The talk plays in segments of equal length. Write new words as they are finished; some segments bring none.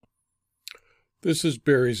This is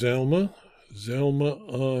Barry Zalma, Zalma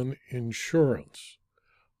on Insurance.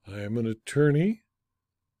 I am an attorney,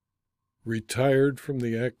 retired from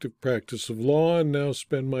the active practice of law, and now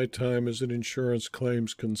spend my time as an insurance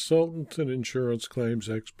claims consultant and insurance claims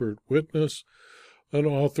expert witness, an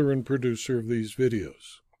author and producer of these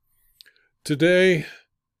videos. Today,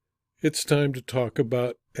 it's time to talk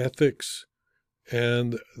about ethics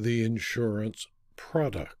and the insurance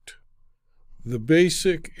product. The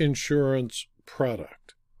basic insurance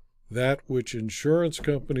product, that which insurance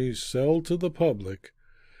companies sell to the public,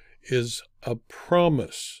 is a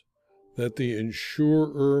promise that the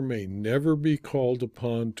insurer may never be called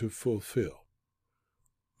upon to fulfill.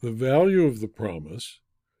 The value of the promise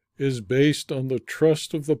is based on the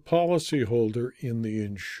trust of the policyholder in the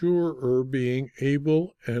insurer being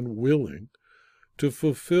able and willing to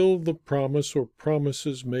fulfill the promise or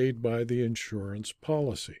promises made by the insurance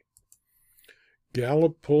policy.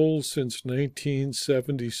 Gallup polls since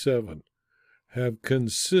 1977 have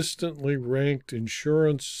consistently ranked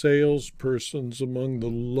insurance salespersons among the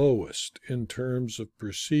lowest in terms of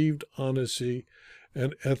perceived honesty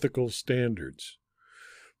and ethical standards.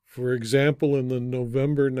 For example, in the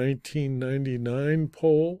November 1999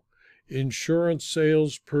 poll, insurance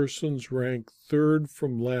salespersons ranked third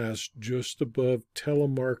from last, just above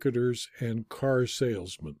telemarketers and car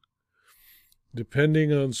salesmen.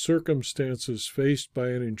 Depending on circumstances faced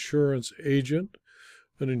by an insurance agent,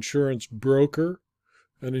 an insurance broker,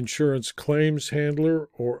 an insurance claims handler,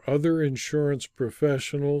 or other insurance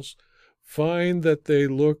professionals, find that they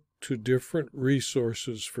look to different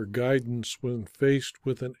resources for guidance when faced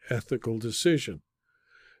with an ethical decision.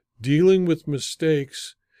 Dealing with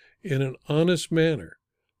mistakes in an honest manner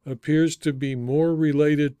appears to be more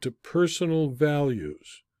related to personal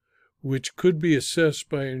values, which could be assessed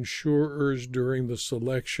by insurers during the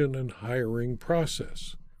selection and hiring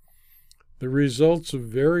process. The results of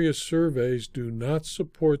various surveys do not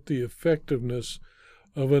support the effectiveness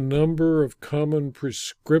of a number of common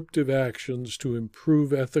prescriptive actions to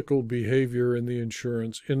improve ethical behavior in the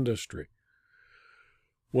insurance industry.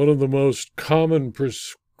 One of the most common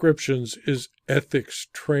prescriptions is ethics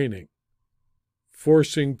training,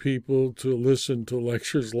 forcing people to listen to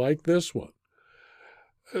lectures like this one.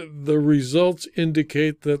 The results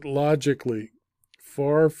indicate that logically,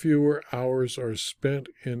 far fewer hours are spent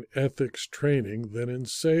in ethics training than in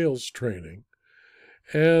sales training,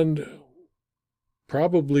 and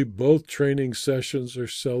probably both training sessions are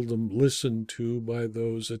seldom listened to by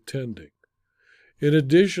those attending. In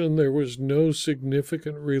addition, there was no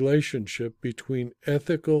significant relationship between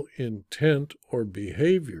ethical intent or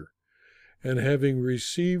behavior and having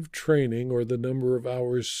received training or the number of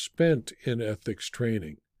hours spent in ethics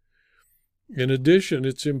training. In addition,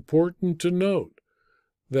 it's important to note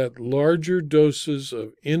that larger doses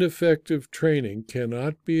of ineffective training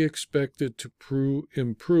cannot be expected to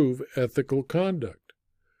improve ethical conduct.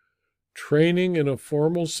 Training in a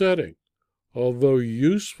formal setting, although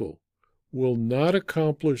useful, will not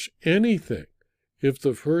accomplish anything if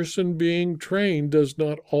the person being trained does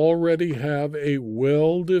not already have a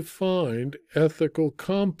well-defined ethical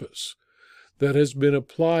compass that has been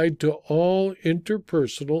applied to all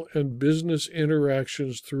interpersonal and business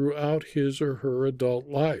interactions throughout his or her adult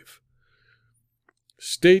life.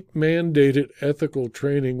 State-mandated ethical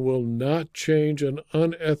training will not change an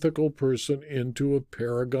unethical person into a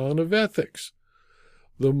paragon of ethics.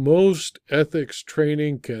 The most ethics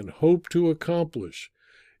training can hope to accomplish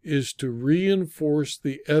is to reinforce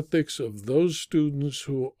the ethics of those students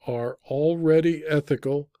who are already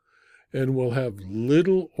ethical and will have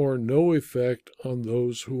little or no effect on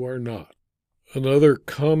those who are not. Another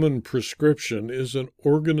common prescription is an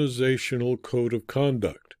organizational code of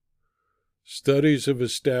conduct. Studies have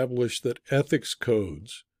established that ethics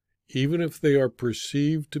codes, even if they are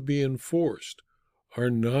perceived to be enforced, are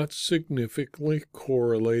not significantly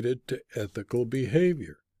correlated to ethical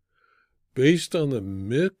behavior. Based on the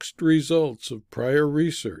mixed results of prior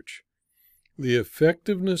research, the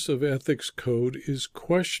effectiveness of ethics code is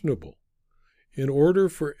questionable. In order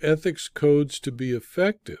for ethics codes to be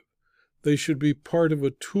effective, they should be part of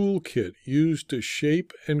a toolkit used to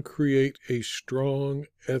shape and create a strong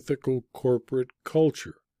ethical corporate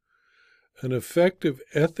culture. An effective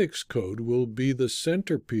ethics code will be the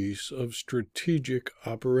centerpiece of strategic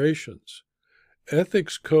operations.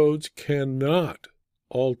 Ethics codes cannot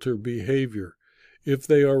alter behavior if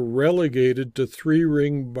they are relegated to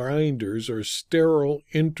three-ring binders or sterile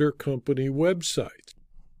intercompany websites.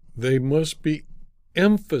 They must be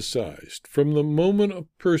emphasized from the moment a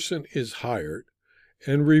person is hired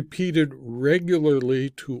and repeated regularly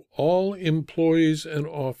to all employees and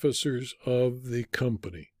officers of the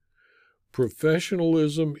company.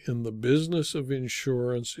 Professionalism in the business of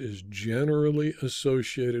insurance is generally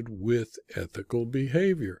associated with ethical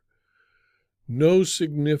behavior. No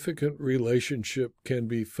significant relationship can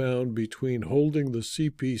be found between holding the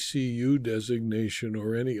CPCU designation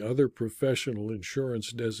or any other professional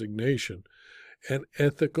insurance designation and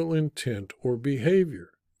ethical intent or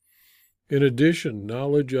behavior. In addition,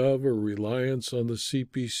 knowledge of or reliance on the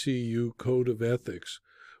CPCU Code of Ethics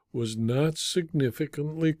was not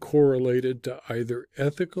significantly correlated to either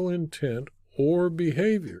ethical intent or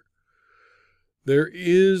behavior. There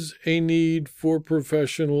is a need for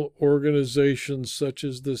professional organizations such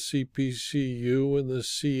as the CPCU and the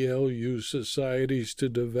CLU societies to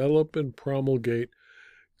develop and promulgate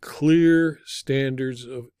clear standards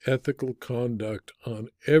of ethical conduct on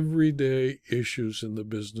everyday issues in the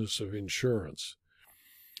business of insurance.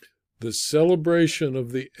 The celebration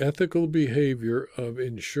of the ethical behavior of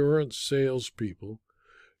insurance salespeople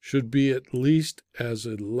should be at least as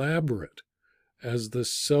elaborate as the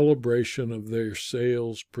celebration of their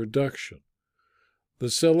sales production. The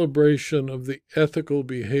celebration of the ethical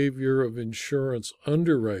behavior of insurance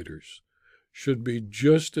underwriters should be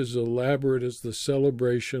just as elaborate as the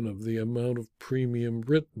celebration of the amount of premium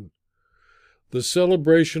written. The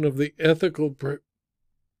celebration of the ethical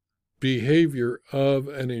behavior of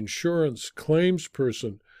an insurance claims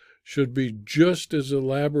person should be just as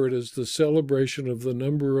elaborate as the celebration of the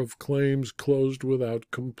number of claims closed without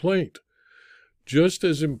complaint. Just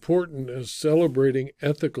as important as celebrating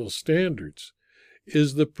ethical standards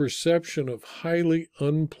is the perception of highly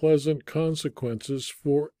unpleasant consequences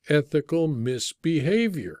for ethical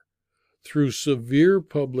misbehavior through severe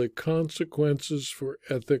public consequences for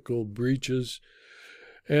ethical breaches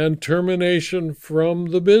and termination from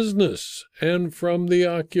the business and from the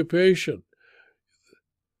occupation.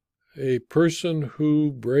 A person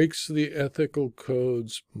who breaks the ethical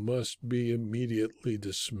codes must be immediately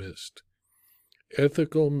dismissed.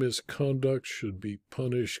 Ethical misconduct should be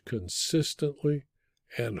punished consistently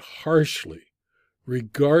and harshly,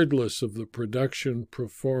 regardless of the production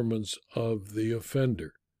performance of the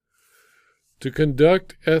offender. To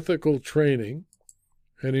conduct ethical training,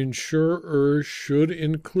 an insurer should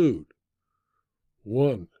include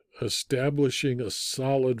 1. Establishing a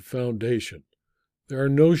solid foundation. There are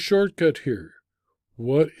no shortcuts here.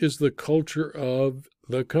 What is the culture of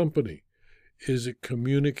the company? Is it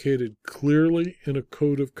communicated clearly in a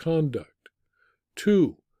code of conduct?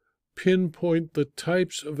 2. Pinpoint the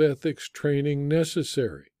types of ethics training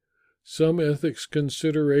necessary. Some ethics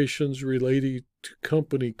considerations relating to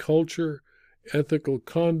company culture, ethical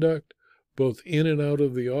conduct, both in and out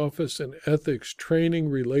of the office, and ethics training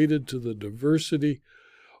related to the diversity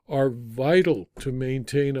are vital to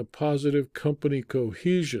maintain a positive company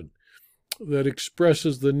cohesion that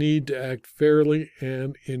expresses the need to act fairly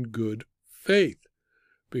and in good faith.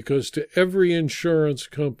 Because to every insurance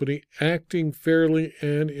company, acting fairly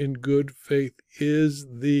and in good faith is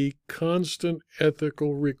the constant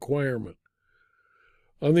ethical requirement.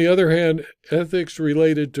 On the other hand, ethics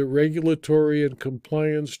related to regulatory and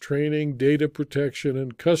compliance training, data protection,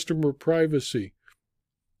 and customer privacy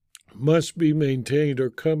must be maintained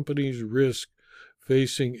or companies risk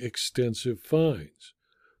facing extensive fines.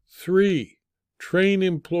 3. Train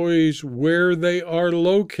employees where they are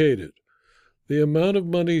located. The amount of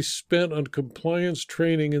money spent on compliance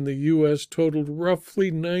training in the U.S. totaled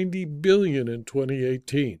roughly $90 billion in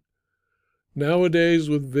 2018. Nowadays,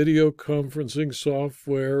 with video conferencing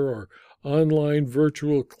software or online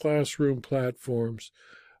virtual classroom platforms,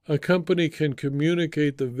 a company can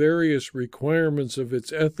communicate the various requirements of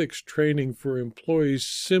its ethics training for employees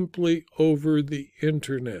simply over the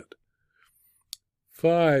Internet.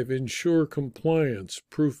 5. Ensure compliance,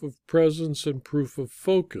 proof of presence, and proof of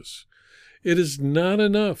focus. It is not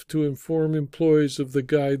enough to inform employees of the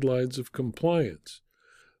guidelines of compliance.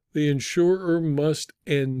 The insurer must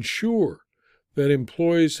ensure that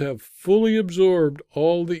employees have fully absorbed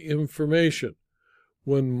all the information.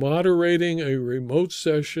 When moderating a remote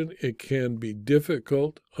session, it can be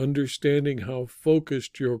difficult understanding how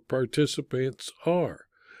focused your participants are.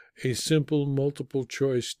 A simple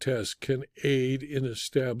multiple-choice test can aid in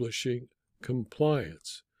establishing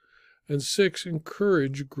compliance. And 6,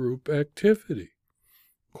 encourage group activity.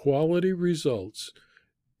 Quality results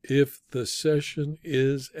if the session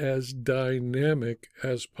is as dynamic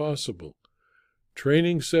as possible.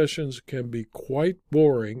 Training sessions can be quite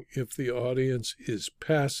boring if the audience is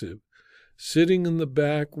passive, sitting in the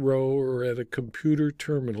back row or at a computer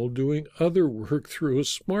terminal doing other work through a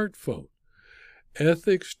smartphone.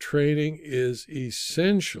 Ethics training is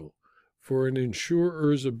essential for an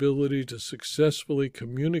insurer's ability to successfully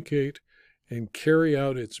communicate and carry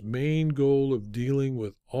out its main goal of dealing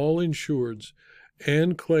with all insureds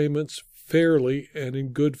and claimants fairly and in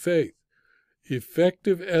good faith.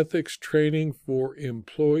 Effective ethics training for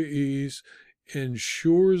employees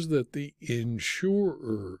ensures that the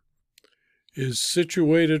insurer is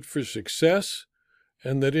situated for success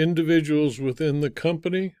and that individuals within the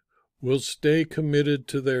company will stay committed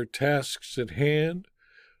to their tasks at hand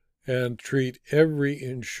and treat every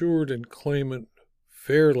insured and claimant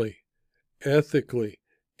fairly, ethically,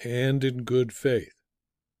 and in good faith.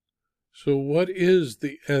 So what is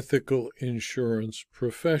the ethical insurance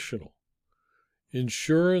professional?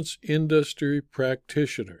 Insurance industry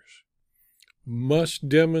practitioners must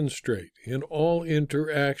demonstrate in all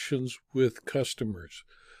interactions with customers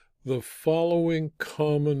the following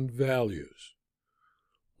common values.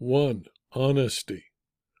 1. Honesty.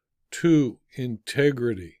 2.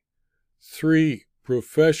 Integrity. 3.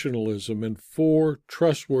 Professionalism. And 4.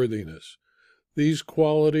 Trustworthiness. These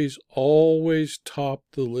qualities always top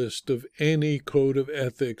the list of any code of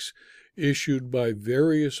ethics issued by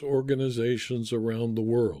various organizations around the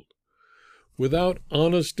world. Without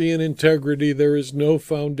honesty and integrity, there is no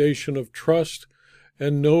foundation of trust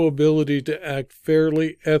and no ability to act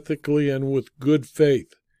fairly, ethically, and with good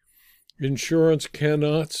faith. Insurance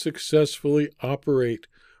cannot successfully operate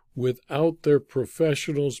without their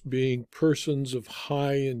professionals being persons of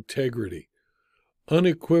high integrity.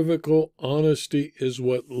 Unequivocal honesty is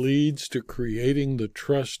what leads to creating the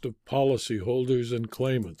trust of policyholders and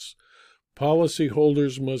claimants.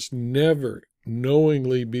 Policyholders must never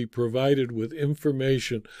knowingly be provided with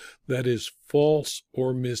information that is false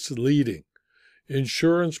or misleading.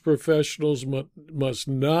 Insurance professionals must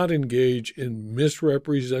not engage in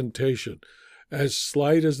misrepresentation, as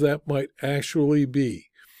slight as that might actually be,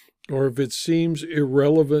 or if it seems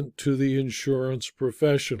irrelevant to the insurance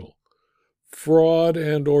professional. Fraud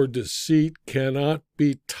and or deceit cannot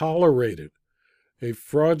be tolerated. A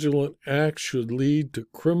fraudulent act should lead to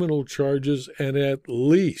criminal charges and at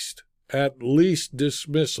least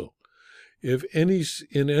dismissal. If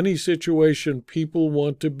in any situation people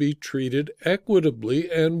want to be treated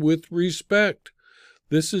equitably and with respect.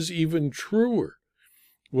 This is even truer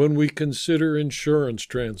when we consider insurance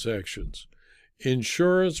transactions.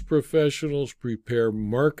 Insurance professionals prepare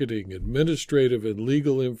marketing, administrative, and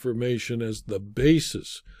legal information as the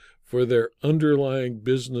basis for their underlying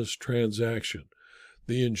business transaction.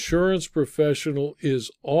 The insurance professional is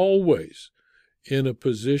always in a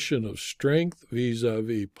position of strength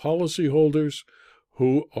vis-a-vis policyholders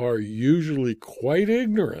who are usually quite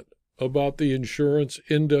ignorant about the insurance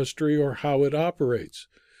industry or how it operates.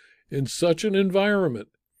 In such an environment,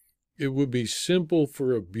 it would be simple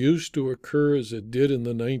for abuse to occur as it did in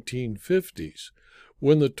the 1950s,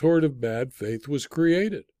 when the tort of bad faith was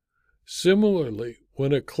created. Similarly,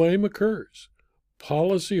 when a claim occurs,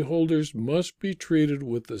 policyholders must be treated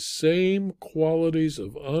with the same qualities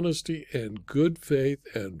of honesty and good faith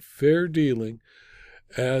and fair dealing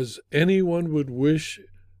as anyone would wish,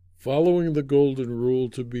 following the golden rule,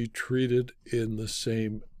 to be treated in the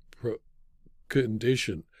same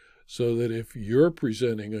condition, so that if you're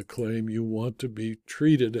presenting a claim, you want to be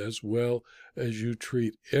treated as well as you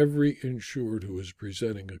treat every insured who is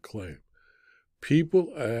presenting a claim.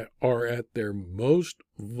 People are at their most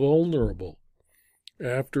vulnerable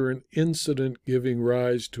after an incident giving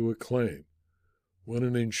rise to a claim. When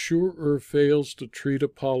an insurer fails to treat a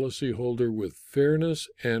policyholder with fairness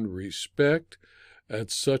and respect at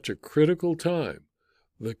such a critical time,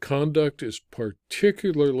 the conduct is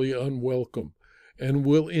particularly unwelcome and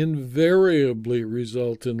will invariably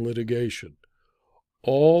result in litigation.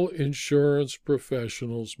 All insurance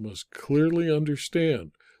professionals must clearly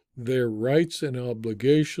understand their rights and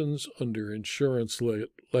obligations under insurance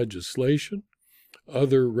legislation,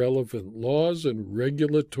 other relevant laws, and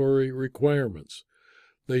regulatory requirements.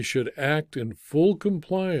 They should act in full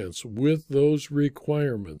compliance with those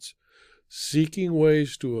requirements. Seeking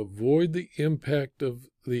ways to avoid the impact of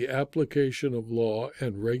the application of law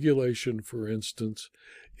and regulation, for instance,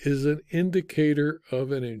 is an indicator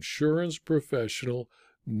of an insurance professional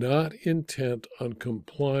not intent on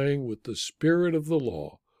complying with the spirit of the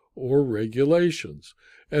law or regulations,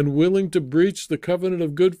 and willing to breach the covenant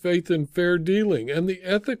of good faith and fair dealing and the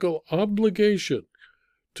ethical obligation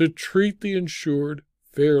to treat the insured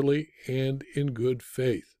fairly and in good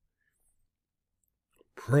faith.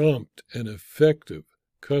 Prompt and effective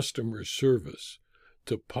customer service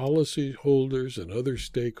to policyholders and other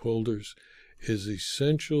stakeholders is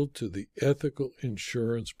essential to the ethical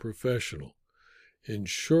insurance professional.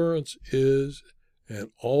 Insurance is and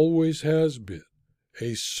always has been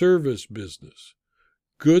a service business.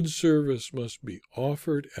 Good service must be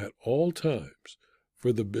offered at all times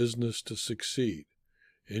for the business to succeed.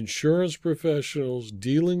 Insurance professionals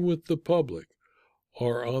dealing with the public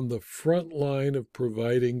are on the front line of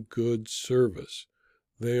providing good service.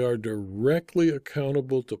 They are directly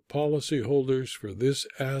accountable to policyholders for this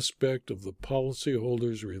aspect of the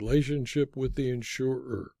policyholder's relationship with the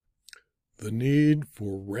insurer. The need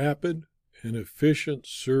for rapid and efficient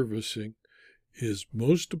servicing is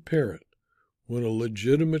most apparent when a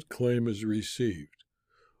legitimate claim is received.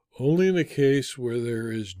 Only in a case where there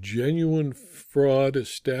is genuine fraud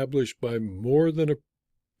established by more than a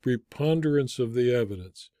preponderance of the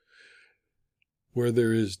evidence, where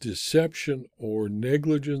there is deception or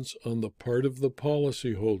negligence on the part of the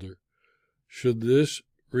policyholder, should this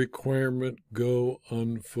requirement go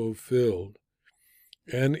unfulfilled.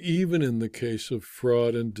 And even in the case of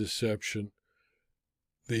fraud and deception,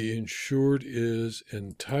 the insured is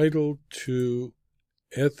entitled to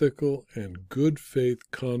ethical and good faith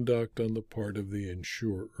conduct on the part of the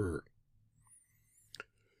insurer.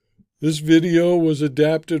 This video was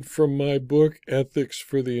adapted from my book, Ethics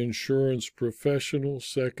for the Insurance Professional,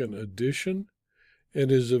 2nd edition, and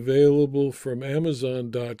is available from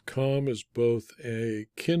Amazon.com as both a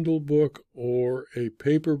Kindle book or a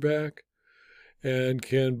paperback, and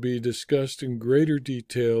can be discussed in greater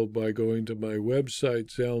detail by going to my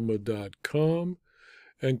website, Zalma.com,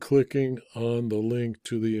 and clicking on the link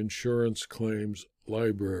to the Insurance Claims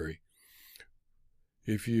Library.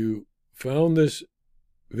 If you found this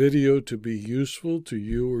video to be useful to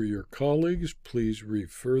you or your colleagues, please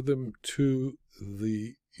refer them to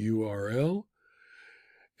the URL,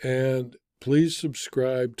 and please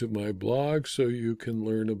subscribe to my blog so you can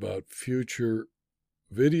learn about future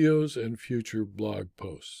videos and future blog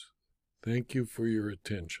posts. Thank you for your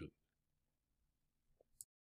attention.